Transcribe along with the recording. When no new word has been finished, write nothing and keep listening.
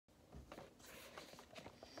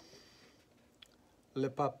Le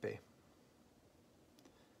Pape.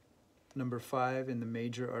 Number 5 in the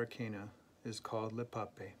major arcana is called Le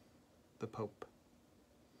Pape, the Pope.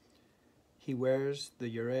 He wears the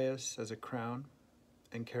uraeus as a crown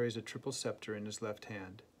and carries a triple scepter in his left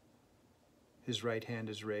hand. His right hand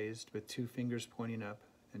is raised with 2 fingers pointing up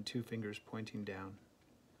and 2 fingers pointing down.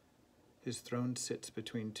 His throne sits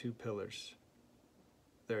between 2 pillars.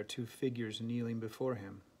 There are 2 figures kneeling before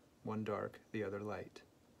him, one dark, the other light.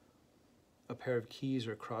 A pair of keys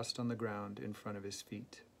are crossed on the ground in front of his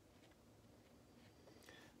feet.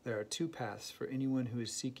 There are 2 paths for anyone who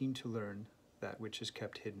is seeking to learn that which is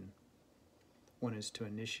kept hidden. One is to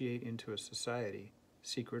initiate into a society,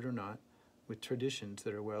 secret or not, with traditions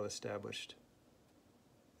that are well established.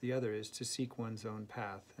 The other is to seek one's own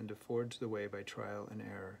path and to forge the way by trial and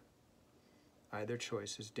error. Either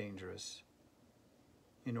choice is dangerous.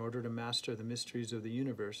 In order to master the mysteries of the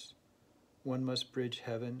universe, one must bridge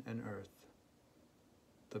heaven and earth.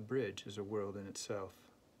 The bridge is a world in itself.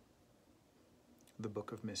 The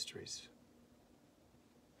Book of Mysteries.